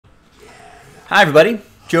Hi everybody,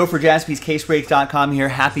 Joe for JaspysCaseBreaks.com here.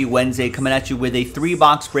 Happy Wednesday, coming at you with a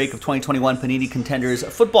 3-box break of 2021 Panini Contenders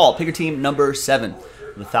Football. Pick your team number 7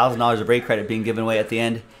 with $1,000 of break credit being given away at the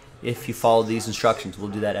end if you follow these instructions. We'll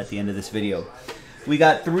do that at the end of this video. We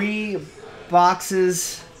got 3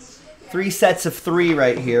 boxes, 3 sets of 3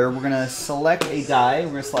 right here. We're going to select a die.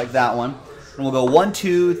 We're going to select that one. And we'll go 1,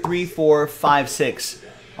 2, 3, 4, 5, 6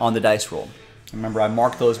 on the dice roll. Remember, I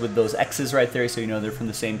marked those with those X's right there so you know they're from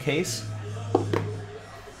the same case.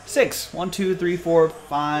 6. 1, 2, 3, 4,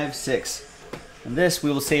 5, 6. And this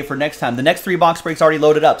we will save for next time. The next 3 box breaks already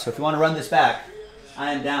loaded up, so if you want to run this back,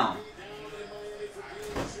 I am down.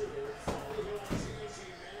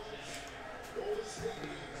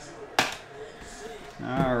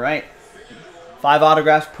 All right. 5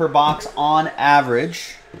 autographs per box on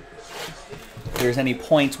average. If there's any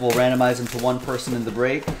points, we'll randomize them to one person in the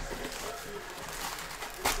break.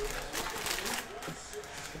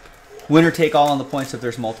 Winner take all on the points if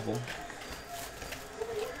there's multiple.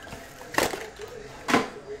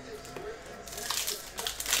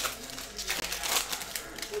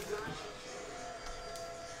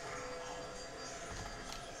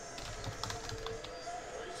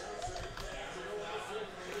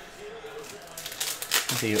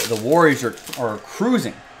 The Warriors are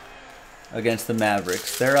cruising against the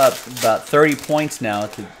Mavericks. They're up about 30 points now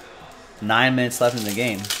with 9 minutes left in the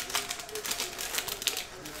game.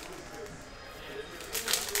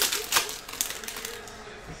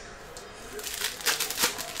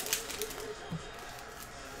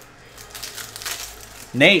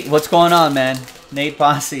 Nate, what's going on, man? Nate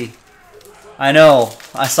Bossy. I know.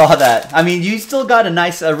 I saw that. I mean, you still got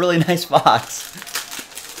a really nice box.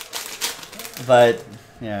 But,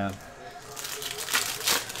 yeah.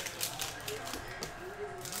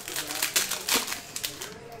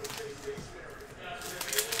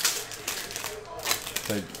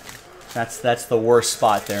 But that's the worst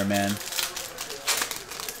spot there, man.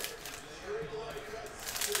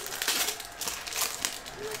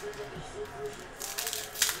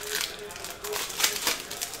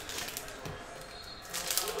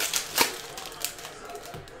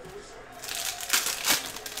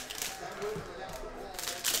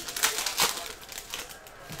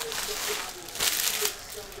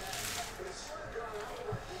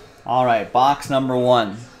 All right, box number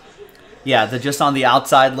 1. Yeah, just on the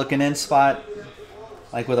outside looking in spot,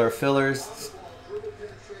 like with our fillers.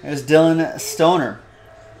 There's Dylan Stoner.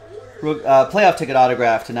 Playoff ticket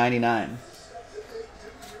autograph to 99.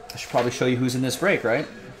 I should probably show you who's in this break, right?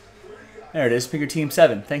 There it is, pick your team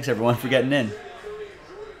 7. Thanks everyone for getting in.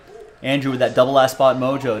 Andrew with that double last spot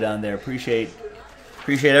mojo down there. Appreciate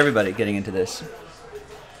everybody getting into this.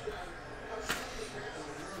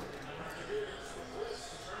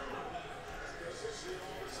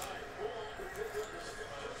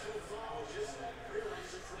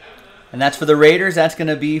 And that's for the Raiders. That's going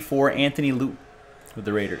to be for Anthony Luke with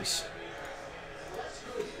the Raiders.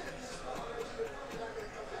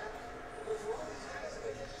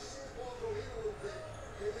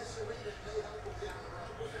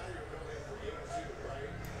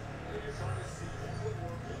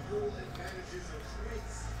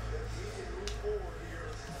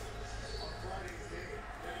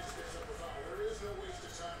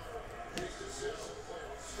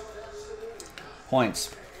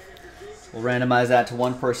 Points. We'll randomize that to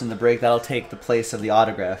one person in the break. That'll take the place of an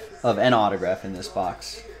autograph in this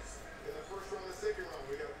box.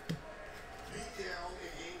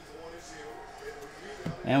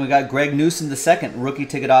 And we got Greg Newsom II, rookie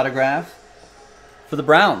ticket autograph for the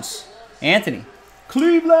Browns. Anthony.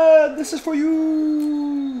 Cleveland, this is for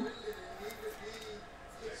you.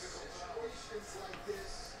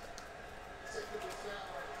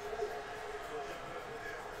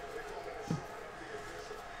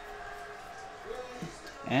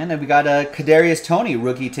 And then we got a Kadarius Toney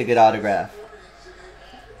rookie ticket autograph.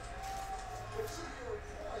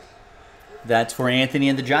 That's for Anthony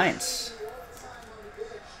and the Giants.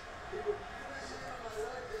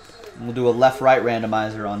 And we'll do a left-right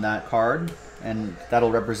randomizer on that card, and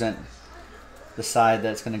that'll represent the side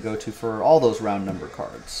that's going to go to for all those round number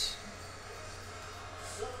cards.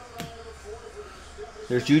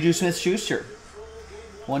 There's Juju Smith-Schuster.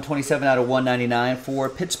 127 out of 199 for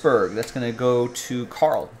Pittsburgh. That's going to go to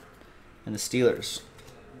Carl and the Steelers.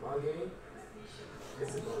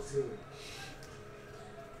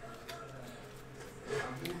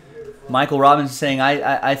 Michael Robbins saying,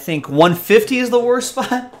 I think 150 is the worst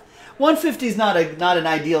spot. 150 is not an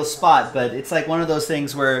ideal spot, but it's like one of those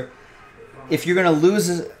things where if you're going to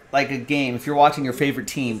lose like a game, if you're watching your favorite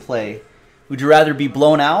team play, would you rather be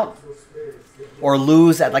blown out or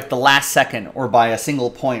lose at like the last second or by a single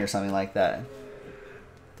point or something like that?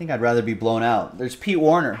 think I'd rather be blown out. There's Pete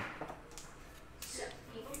Warner.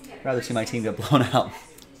 I'd rather see my team get blown out.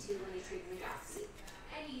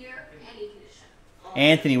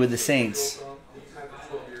 Anthony with the Saints.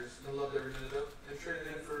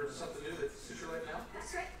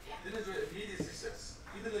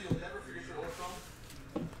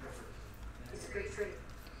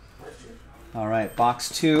 All right,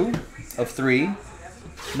 box 2 of 3.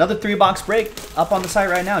 Another 3-box break up on the site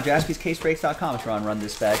right now, jaspyscasebreaks.com. If you want to run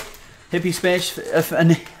this bag. Hippie Spinach,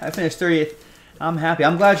 I finished 30th. I'm happy.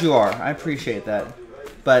 I'm glad you are. I appreciate that.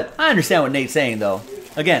 But I understand what Nate's saying, though.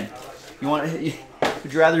 Again,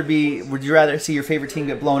 would you rather see your favorite team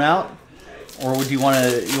get blown out, or would you want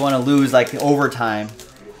to lose like overtime,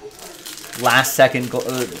 last second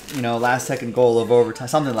goal of overtime,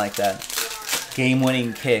 something like that,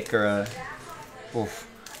 game-winning kick or a. Oof.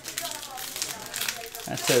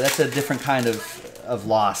 That's a different kind of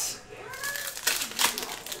loss.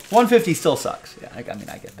 150 still sucks. Yeah, I mean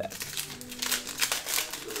I get that.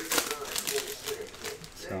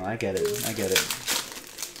 So I get it. I get it.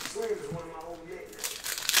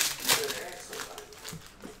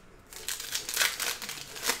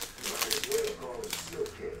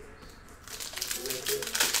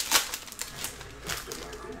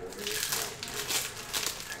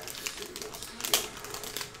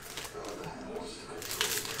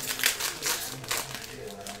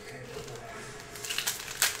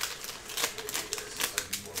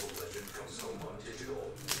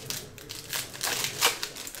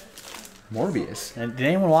 Morbius. And did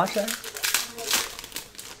anyone watch that?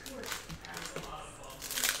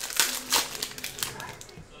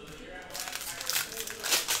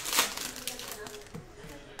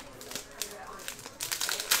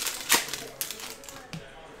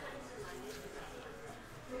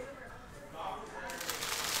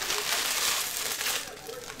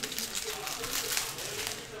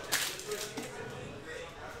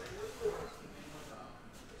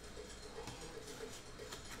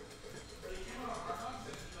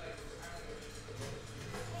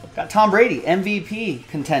 Got Tom Brady, MVP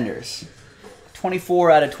contenders.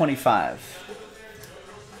 24 out of 25.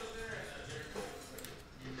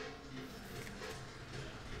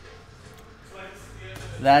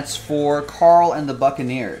 That's for Carl and the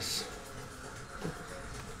Buccaneers.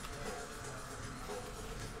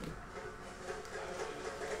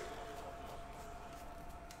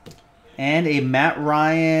 And a Matt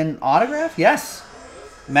Ryan autograph? Yes.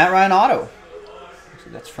 Matt Ryan auto.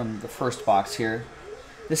 Actually, that's from the first box here.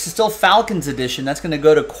 This is still Falcons edition. That's going to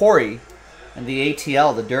go to Corey and the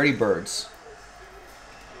ATL, the Dirty Birds.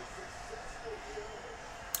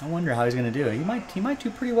 I wonder how he's going to do. He might do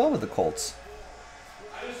pretty well with the Colts.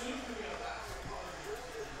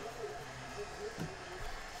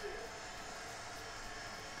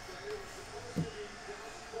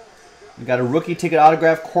 We got a rookie ticket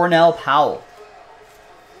autograph, Cornell Powell.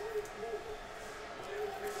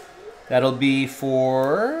 That'll be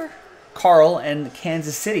for Carl and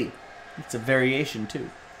Kansas City. It's a variation too.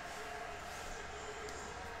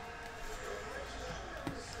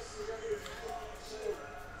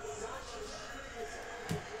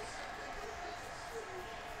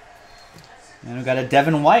 And we got a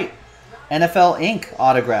Devin White NFL Inc.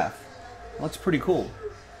 autograph. Looks pretty cool.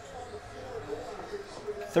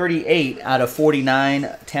 38 out of 49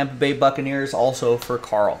 Tampa Bay Buccaneers, also for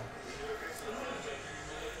Carl.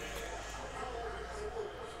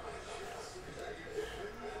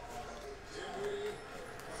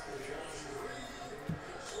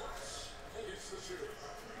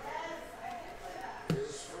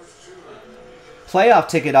 Playoff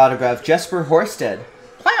ticket autograph, Jesper Horsted.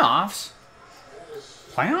 Playoffs?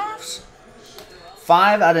 Playoffs?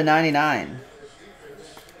 5 out of 99.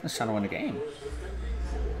 Let's try to win the game.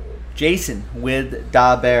 Jason with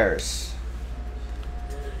Da Bears.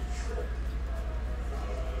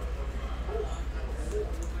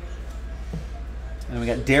 And we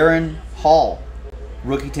got Darren Hall,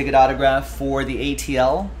 rookie ticket autograph for the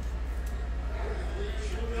ATL.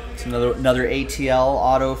 It's another ATL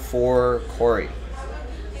auto for Corey.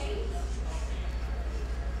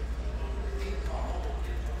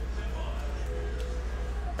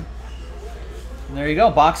 And there you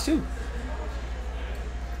go, box 2.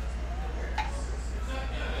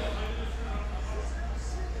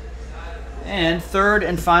 And third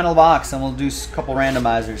and final box, and we'll do a couple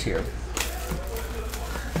randomizers here.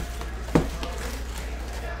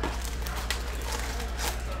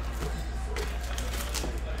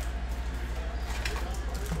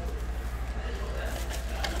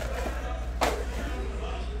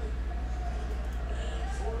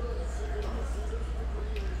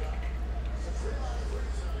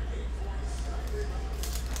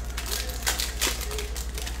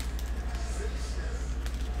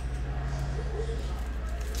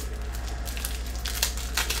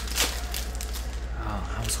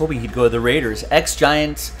 hoping he'd go to the Raiders.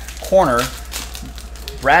 Ex-Giants corner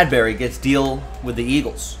Bradbury gets deal with the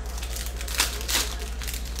Eagles.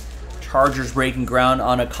 Chargers breaking ground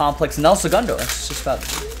on a complex in El Segundo. That's just about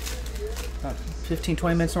 15,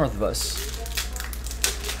 20 minutes north of us,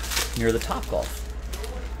 near the Topgolf.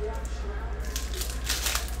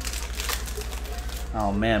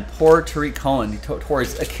 Oh man, poor Tariq Cohen. He tore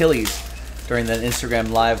his Achilles during that Instagram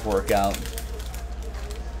Live workout.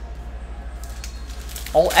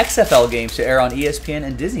 All XFL games to air on ESPN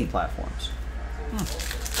and Disney platforms.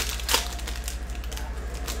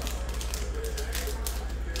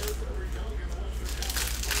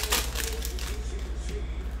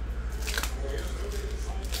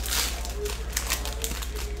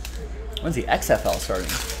 When's the XFL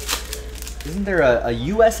starting? Isn't there a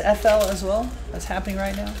USFL as well that's happening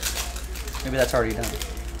right now? Maybe that's already done.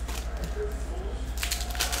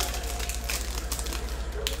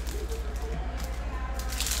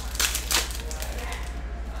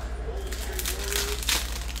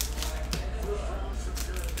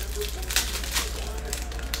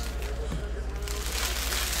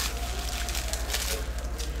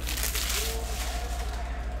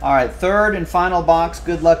 All right, third and final box.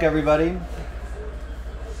 Good luck, everybody.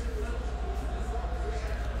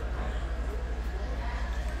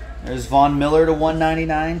 There's Von Miller to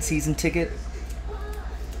 199, season ticket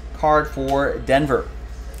card for Denver.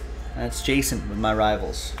 That's Jason with my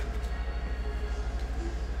rivals.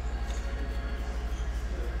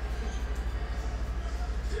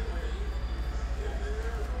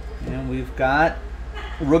 And we've got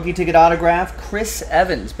rookie ticket autograph, Chris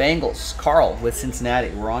Evans, Bengals. Carl with Cincinnati.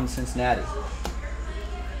 We're on Cincinnati.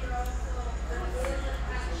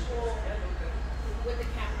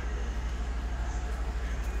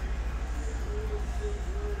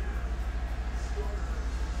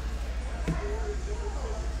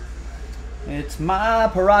 It's my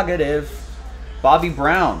prerogative. Bobby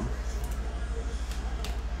Brown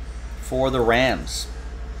for the Rams.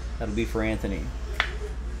 That'll be for Anthony.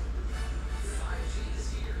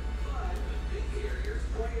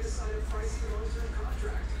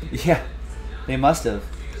 Yeah, they must have.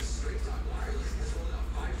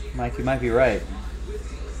 Mike, you might be right.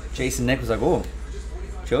 Jason Nick was like, oh,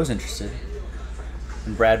 Joe's interested.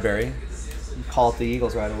 And Bradbury. Call up the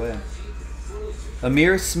Eagles right away.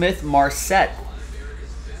 Amir Smith Marset.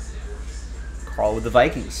 Carl with the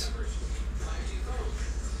Vikings.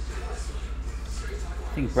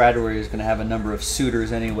 I think Bradbury is going to have a number of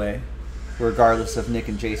suitors anyway, regardless of Nick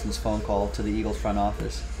and Jason's phone call to the Eagles front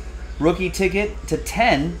office. Rookie ticket to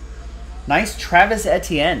 10. Nice Travis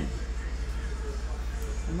Etienne.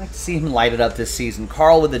 I'd like to see him light it up this season.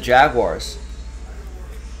 Carl with the Jaguars.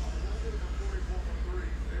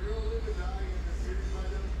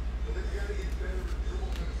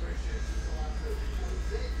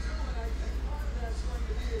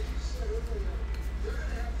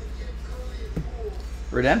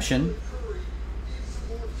 Redemption.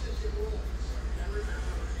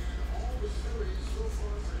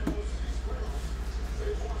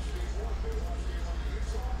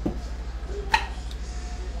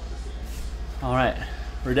 All right.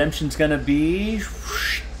 Redemption's going to be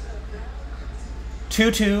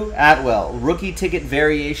Tutu Atwell. Rookie ticket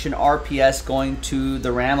variation RPS going to the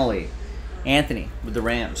Ramley. Anthony with the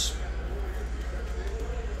Rams.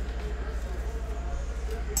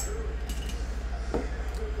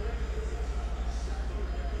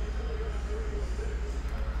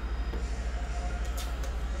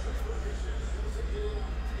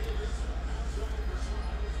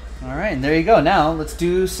 All right, and there you go. Now let's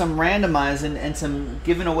do some randomizing and some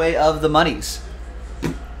giving away of the monies.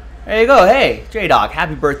 There you go. Hey, J-Dog,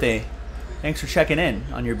 happy birthday. Thanks for checking in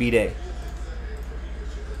on your B-Day.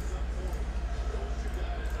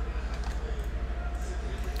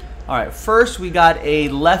 All right, first we got a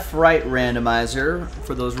left-right randomizer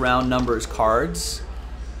for those round numbers cards.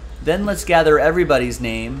 Then let's gather everybody's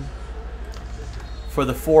name for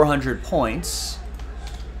the 400 points.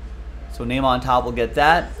 So name on top will get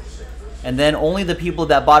that. And then only the people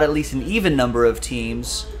that bought at least an even number of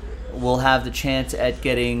teams will have the chance at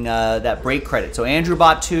getting that break credit. So Andrew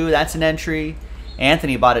bought 2, that's an entry.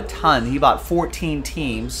 Anthony bought a ton. He bought 14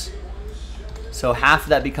 teams. So half of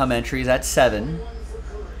that become entries, that's 7.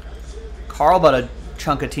 Carl bought a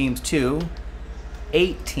chunk of teams too.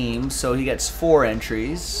 8 teams, so he gets 4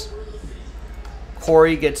 entries.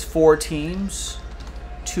 Corey gets 4 teams,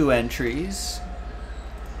 2 entries.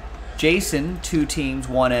 Jason, 2 teams,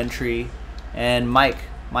 1 entry, and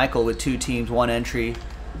Michael with 2 teams, 1 entry.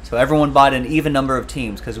 So everyone bought an even number of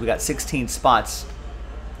teams because we got 16 spots,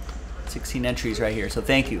 16 entries right here. So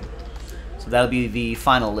thank you. So that'll be the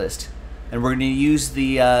final list. And we're going to use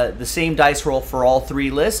the same dice roll for all 3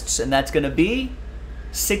 lists, and that's going to be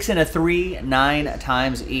 6 and a 3, 9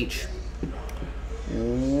 times each.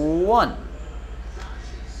 1,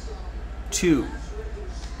 2,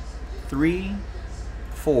 3,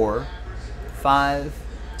 4, 5,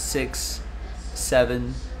 6,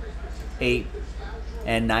 7, 8,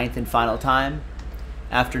 and 9th and final time.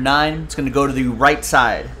 After 9, it's going to go to the right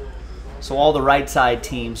side. So all the right side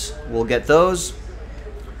teams will get those.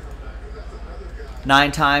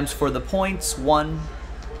 9 times for the points. 1,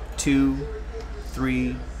 2,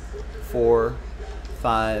 3, 4,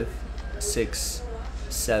 5, 6,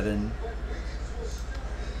 7,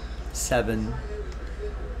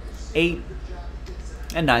 8,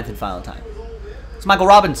 and 9th and final time. It's Michael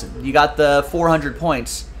Robinson. You got the 400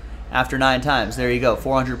 points after 9 times. There you go.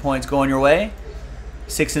 400 points going your way.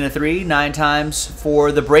 6 and a 3, 9 times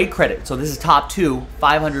for the break credit. So this is top 2,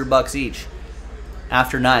 $500 each.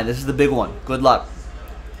 After 9, this is the big one. Good luck.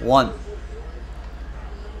 1,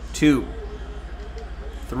 2,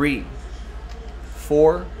 3,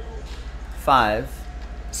 4, 5,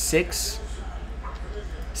 6,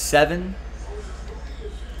 7,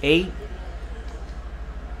 8.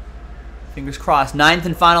 Fingers crossed. 9th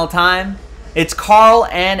and final time. It's Carl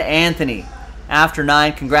and Anthony. After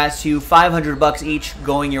 9, congrats to you. $500 each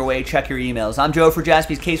going your way. Check your emails. I'm Joe for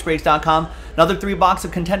JaspysCaseBreaks.com. Another 3 box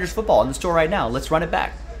of Contenders football in the store right now. Let's run it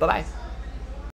back. Bye-bye.